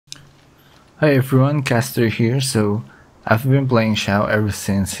Hi everyone, Caster here. So I've been playing Xiao ever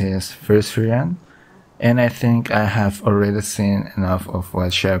since his first run, and I think I have already seen enough of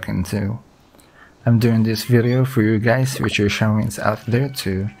what Xiao can do. I'm doing this video for you guys, future Xiaomians out there,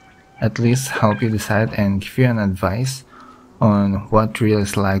 to at least help you decide and give you an advice on what really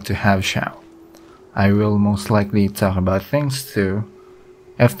is like to have Xiao. I will most likely talk about things to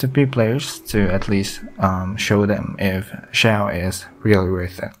F2P players to at least show them if Xiao is really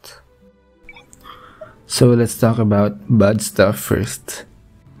worth it. So let's talk about bad stuff first.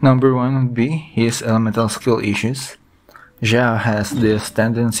 Number 1 would be his elemental skill issues. Xiao has this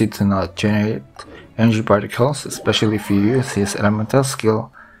tendency to not generate energy particles, especially if you use his elemental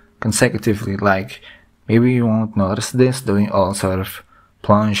skill consecutively. Like, maybe you won't notice this doing all sort of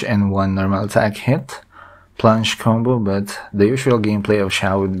plunge and one normal attack hit, plunge combo, but the usual gameplay of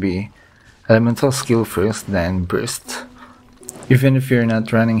Xiao would be elemental skill first, then burst. Even if you're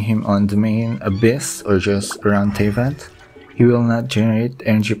not running him on the main Abyss or just around Teyvat, he will not generate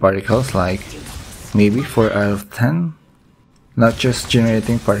energy particles, like maybe 4 out of 10. Not just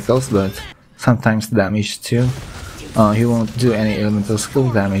generating particles, but sometimes damage too. He won't do any elemental skill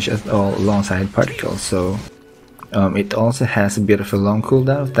damage at all alongside particles, so it also has a bit of a long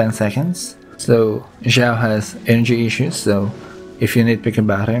cooldown of 10 seconds. So Xiao has energy issues, so if you nitpick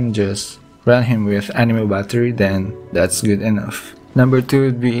about him, just run him with Animo Battery, then that's good enough. Number 2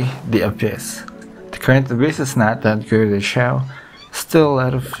 would be the Abyss. The current Abyss is not that good with Xiao. Still, a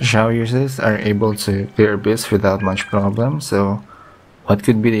lot of Xiao users are able to clear Abyss without much problem, so what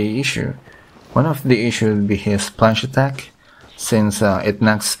could be the issue? One of the issues would be his plunge attack, since it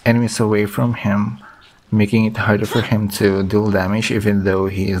knocks enemies away from him, making it harder for him to deal damage even though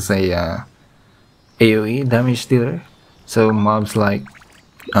he is a AoE damage dealer. So mobs like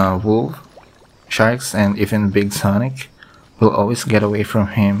Wolf, Sharks, and even Big Sonic will always get away from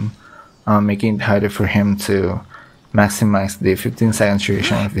him, making it harder for him to maximize the 15-second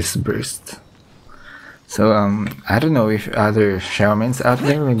duration of his burst. So I don't know if other Xiaomans out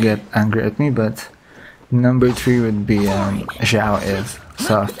there will get angry at me, but number 3 would be Xiao is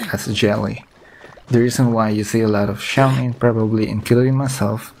soft as a jelly. The reason why you see a lot of Xiaomin, probably including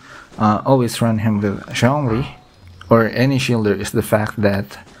myself, always run him with Xiaomi or any shielder is the fact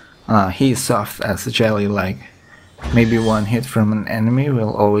that he is soft as a jelly. Like, maybe one hit from an enemy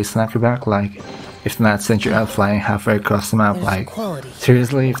will always knock you back, like, if not send you out flying halfway across the map. Like,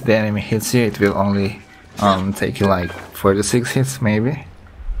 seriously, if the enemy hits you, it will only take you like 4 to 6 hits maybe.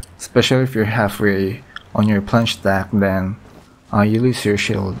 Especially if you're halfway on your plunge attack, then you lose your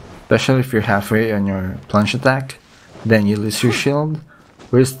shield. Especially if you're halfway on your plunge attack, then you lose your shield.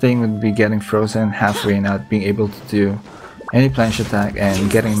 Worst thing would be getting frozen halfway and not being able to do any plunge attack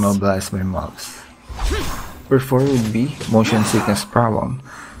and getting immobilized by mobs. Number 4 would be motion sickness problem.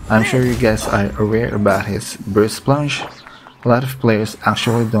 I'm sure you guys are aware about his burst plunge. A lot of players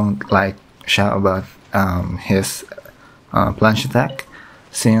actually don't like Xiao about his plunge attack,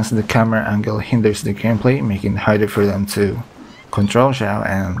 since the camera angle hinders the gameplay, making it harder for them to control Xiao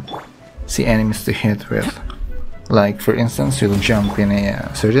and see enemies to hit with. Like, for instance, you'll jump in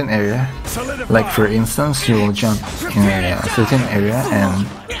a certain area. And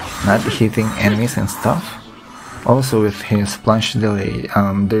not hitting enemies and stuff. Also, with his plunge delay,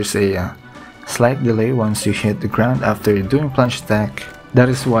 there's a slight delay once you hit the ground after doing plunge attack. That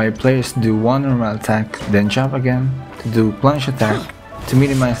is why players do one normal attack, then jump again to do plunge attack to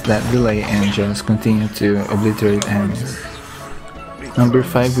minimize that delay and just continue to obliterate enemies. Number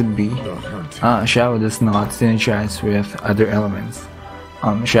 5 would be Xiao does not synergize with other elements.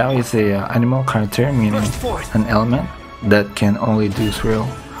 Xiao is a animal character, meaning an element that can only do swirl.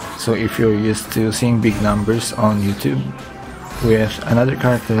 So if you're used to seeing big numbers on YouTube with another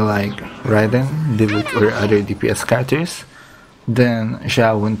character like Raiden, Goodluck, or other DPS characters, then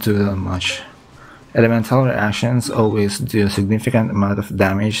Xiao won't do that much. Elemental reactions always do a significant amount of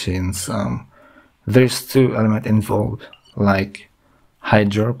damage, since there's 2 elements involved, like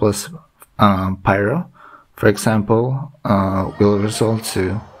Hydro plus Pyro, for example, will result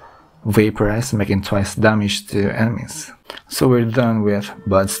to Vaporize, making twice damage to enemies. So we're done with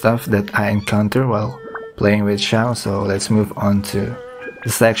bad stuff that I encounter while playing with Xiao, so let's move on to the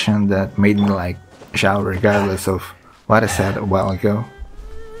section that made me like Xiao regardless of what I said a while ago.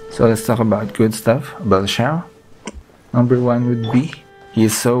 So let's talk about good stuff about Xiao. Number 1 would be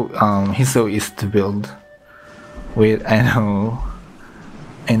he's so easy to build. Wait, I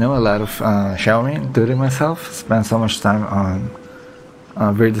know a lot of Xiaomi, including myself, spend so much time on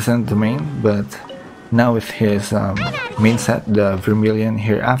very decent domain, but now with his main set, the Vermilion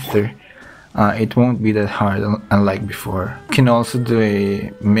Hereafter, it won't be that hard unlike before. You can also do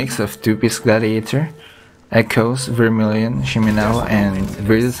a mix of 2-piece gladiator, echoes, vermilion, shiminawa, and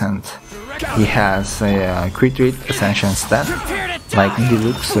viridescent. He has a crit rate ascension stat like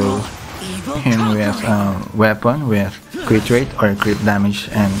Goodluck, so him with weapon with crit rate or crit damage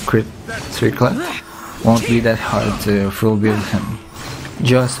and crit circlet won't be that hard to full build him.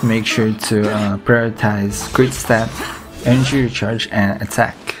 Just make sure to prioritize crit stat, energy recharge, and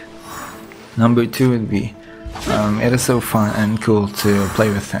attack. Number 2 would be, it is so fun and cool to play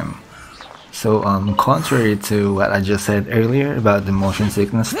with him. So contrary to what I just said earlier about the motion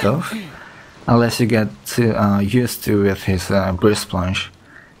sickness stuff, unless you get used to with his burst plunge,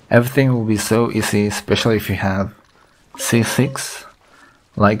 everything will be so easy, especially if you have C6.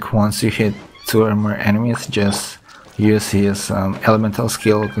 Like once you hit 2 or more enemies, just use his elemental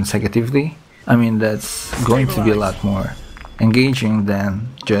skill consecutively. I mean, that's going to be a lot more engaging than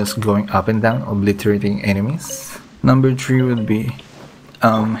just going up and down obliterating enemies. Number 3 would be,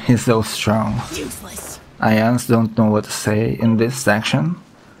 he's so strong. I honestly don't know what to say in this section,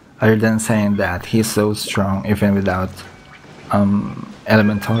 other than saying that he's so strong even without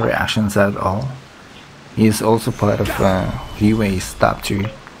elemental reactions at all. He's also part of Liyue's top 3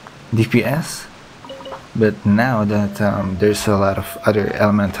 DPS, but now that there's a lot of other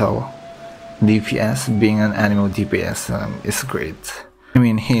elemental DPS, being an animal DPS is great. I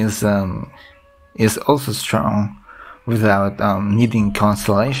mean, he's also strong without needing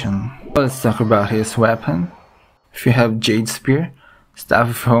Constellation. Let's talk about his weapon. If you have Jade Spear, Staff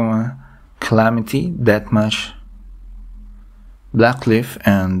of Homa, Calamity, Deathmatch, Black Cliff,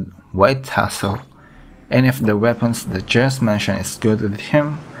 and White Tassel, any of the weapons that just mentioned is good with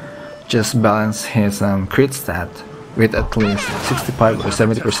him. Just balance his crit stat with at least 65 or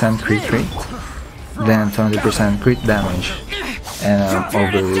 70% crit rate, then 20% crit damage, and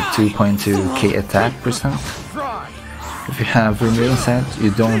over 2.2k attack percent. If you have vermilion set,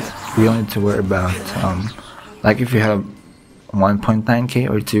 you don't really need to worry about like if you have 1.9k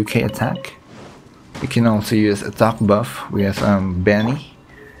or 2k attack. You can also use attack buff with Benny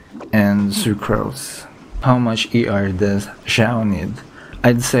and Sucrose. How much ER does Xiao need?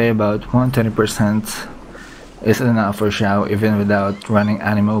 I'd say about 120% is enough for Xiao even without running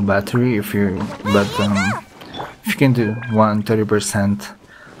animal battery. If you can do 130%,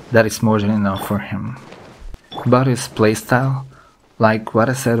 that is more than enough for him. About his playstyle, like what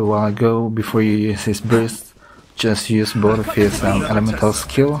I said a while ago, before you use his burst, just use both of his elemental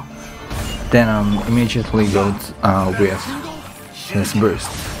skill, then immediately go with his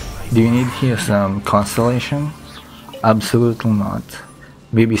burst. Do you need his Constellation? Absolutely not.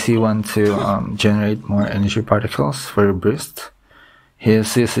 BBC want to generate more energy particles for a burst. His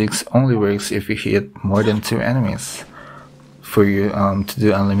C6 only works if you hit more than 2 enemies. For you to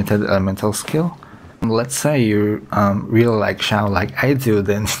do unlimited elemental skill, let's say you really like Xiao like I do,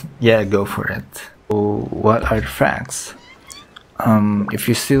 then yeah, go for it. So what are the facts? If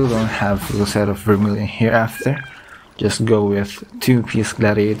you still don't have a set of vermilion hereafter, just go with 2-piece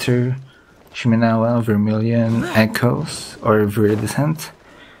gladiator, shiminawa, vermilion, echoes, or viridescent.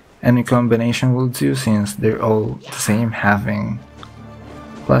 Any combination will do since they're all the same, having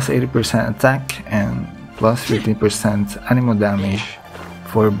plus 80% attack and plus 15% animal damage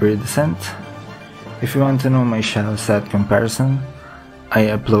for viridescent. If you want to know my Xiao set comparison, I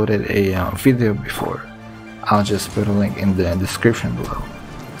uploaded a video before. I'll just put a link in the description below.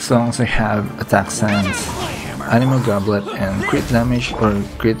 As long as I have attack stance, animal goblet, and crit damage or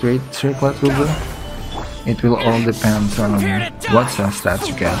crit rate circlet will do, it will all depend on what stats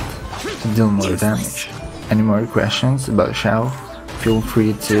you get to deal more damage. Any more questions about Xiao, feel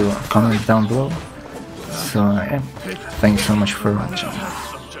free to comment down below. So yeah, thanks so much for watching.